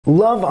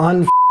Love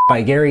Unf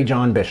by Gary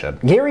John Bishop.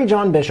 Gary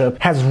John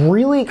Bishop has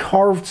really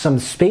carved some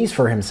space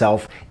for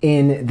himself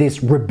in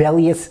this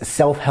rebellious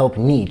self-help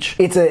niche.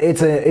 It's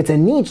a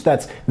niche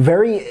that's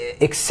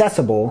very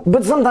accessible,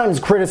 but sometimes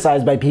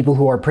criticized by people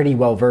who are pretty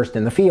well versed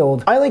in the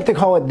field. I like to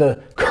call it the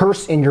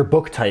curse in your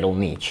book title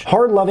niche.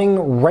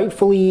 Hard-loving,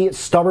 rightfully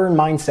stubborn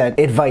mindset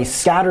advice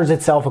scatters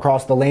itself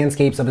across the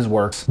landscapes of his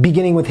works,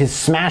 beginning with his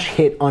smash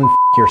hit Unf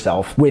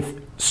Yourself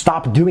with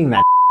Stop Doing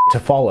That to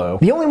follow.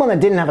 The only one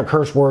that didn't have a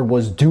curse word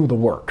was do the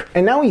work.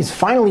 And now he's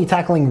finally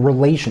tackling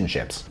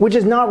relationships, which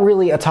is not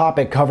really a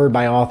topic covered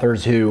by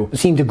authors who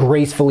seem to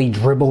gracefully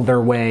dribble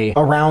their way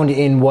around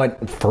in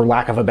what, for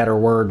lack of a better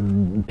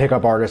word,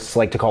 pickup artists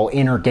like to call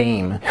inner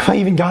game. If I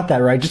even got that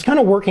right, just kind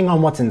of working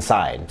on what's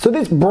inside. So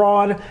this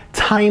broad,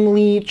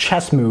 timely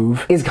chess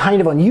move is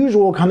kind of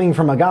unusual coming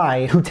from a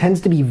guy who tends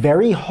to be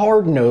very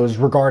hard-nosed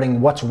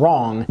regarding what's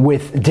wrong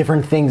with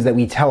different things that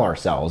we tell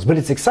ourselves. But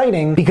it's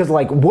exciting because,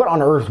 like, what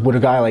on earth would a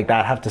guy like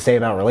that have to say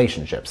about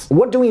relationships?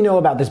 What do we know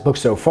about this book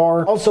so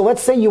far? Also,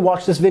 let's say you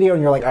watch this video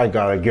and you're like, I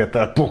gotta get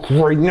that book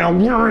right now.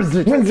 Where is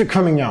it? When's it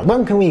coming out?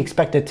 When can we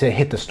expect it to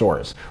hit the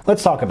stores?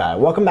 Let's talk about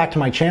it. Welcome back to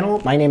my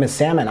channel. My name is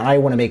Sam and I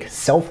want to make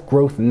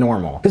self-growth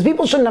normal. Because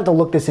people shouldn't have to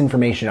look this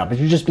information up. It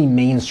should just be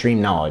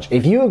mainstream knowledge.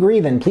 If you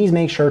agree, then please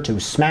make sure to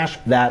smash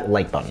that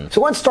like button.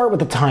 So let's start with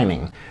the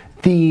timing.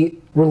 The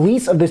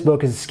release of this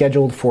book is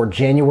scheduled for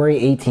January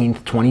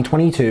 18th,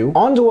 2022.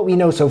 On to what we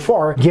know so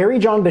far, Gary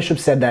John Bishop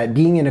said that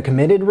being in a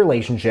committed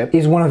relationship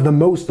is one of the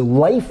most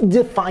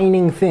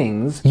life-defining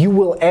things you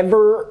will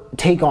ever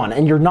take on,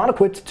 and you're not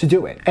equipped to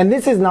do it. And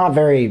this is not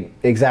very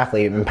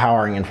exactly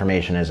empowering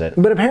information, is it?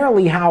 But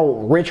apparently how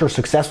rich or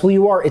successful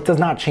you are, it does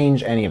not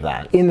change any of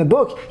that. In the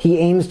book, he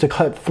aims to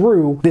cut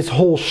through this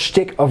whole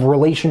shtick of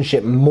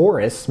relationship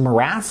morass?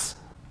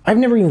 I've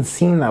never even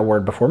seen that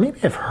word before. Maybe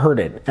I've heard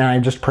it and I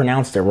just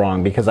pronounced it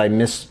wrong because I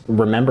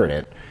misremembered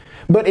it.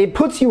 But it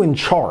puts you in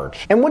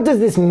charge. And what does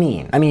this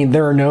mean? I mean,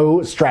 there are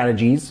no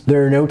strategies,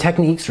 there are no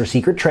techniques or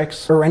secret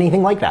tricks or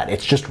anything like that.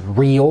 It's just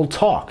real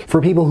talk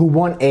for people who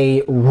want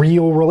a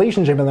real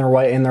relationship in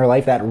their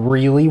life that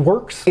really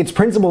works. It's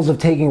principles of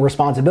taking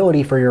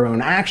responsibility for your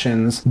own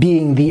actions,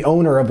 being the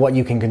owner of what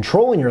you can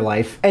control in your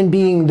life, and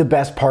being the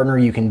best partner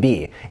you can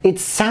be. It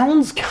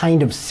sounds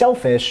kind of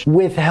selfish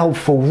with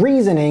helpful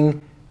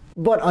reasoning,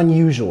 but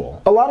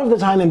unusual. A lot of the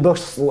time in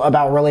books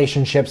about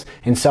relationships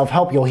and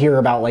self-help, you'll hear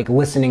about like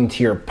listening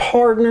to your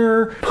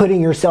partner,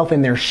 putting yourself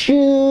in their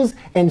shoes,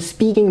 and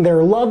speaking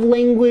their love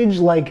language.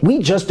 Like, we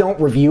just don't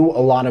review a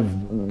lot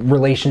of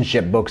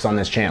relationship books on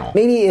this channel.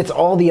 Maybe it's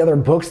all the other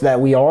books that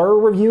we are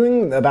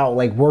reviewing about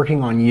like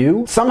working on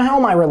you. Somehow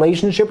my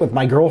relationship with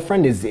my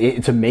girlfriend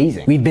it's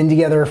amazing. We've been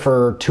together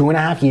for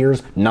 2.5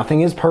 years.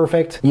 Nothing is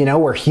perfect. You know,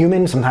 we're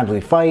human. Sometimes we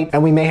fight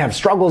and we may have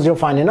struggles you'll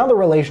find in other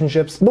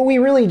relationships, but we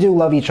really do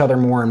love each other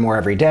more and more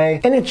every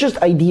day. And it's just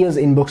ideas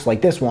in books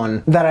like this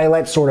one that I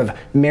let sort of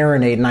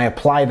marinate and I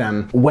apply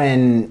them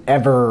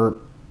whenever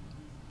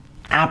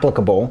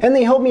applicable, and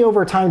they help me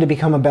over time to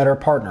become a better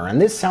partner.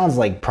 And this sounds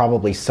like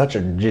probably such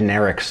a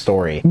generic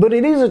story, but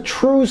it is a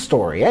true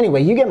story.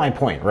 Anyway, you get my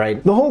point,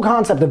 right? The whole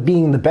concept of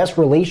being the best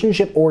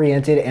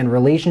relationship-oriented and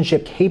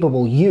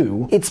relationship-capable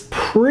you, it's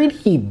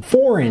pretty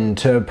foreign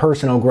to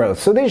personal growth,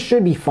 so this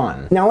should be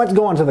fun. Now let's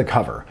go on to the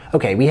cover.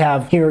 Okay, we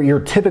have here your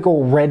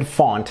typical red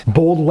font,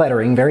 bold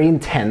lettering, very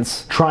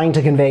intense, trying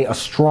to convey a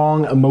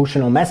strong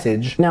emotional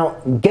message. Now,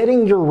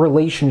 getting your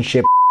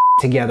relationship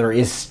together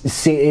is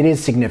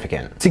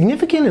significant.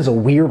 Significant is a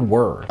weird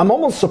word. I'm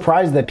almost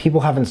surprised that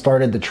people haven't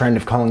started the trend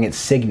of calling it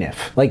signif.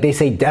 Like they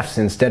say defs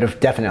instead of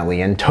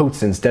definitely, and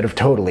totes instead of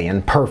totally,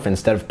 and perf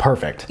instead of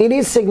perfect. It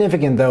is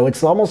significant though.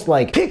 It's almost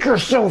like pick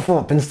yourself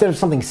up instead of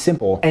something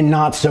simple and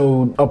not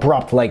so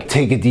abrupt like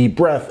take a deep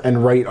breath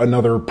and write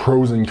another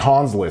pros and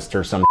cons list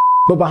or some.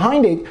 But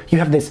behind it, you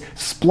have this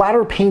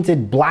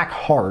splatter-painted black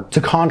heart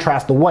to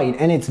contrast the white,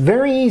 and it's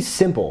very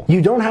simple.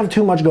 You don't have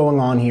too much going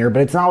on here,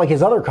 but it's not like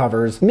his other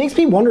covers. It makes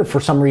me wonder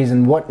for some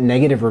reason what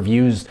negative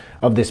reviews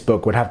of this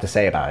book would have to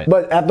say about it.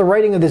 But at the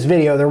writing of this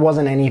video, there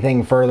wasn't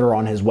anything further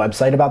on his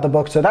website about the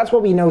book, so that's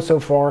what we know so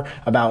far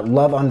about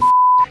Love Unf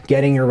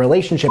Getting Your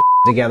Relationship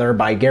Together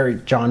by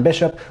Gary John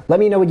Bishop. Let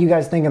me know what you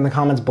guys think in the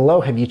comments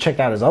below. Have you checked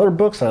out his other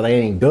books? Are they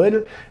any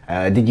good?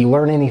 Did you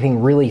learn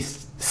anything really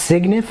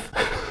signif?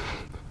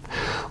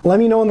 Let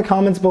me know in the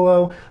comments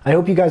below. I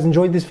hope you guys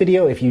enjoyed this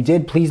video. If you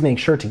did, please make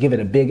sure to give it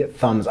a big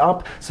thumbs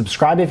up.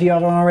 Subscribe if you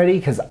haven't already,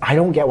 because I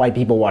don't get why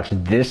people watch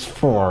this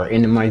far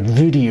into my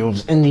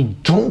videos and they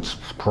don't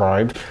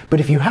subscribe. But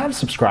if you have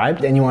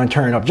subscribed and you want to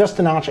turn it up just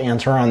a notch and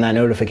turn on that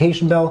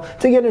notification bell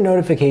to get a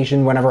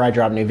notification whenever I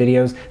drop new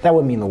videos, that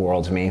would mean the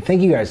world to me.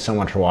 Thank you guys so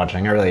much for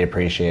watching. I really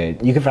appreciate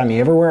it. You can find me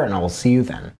everywhere and I will see you then.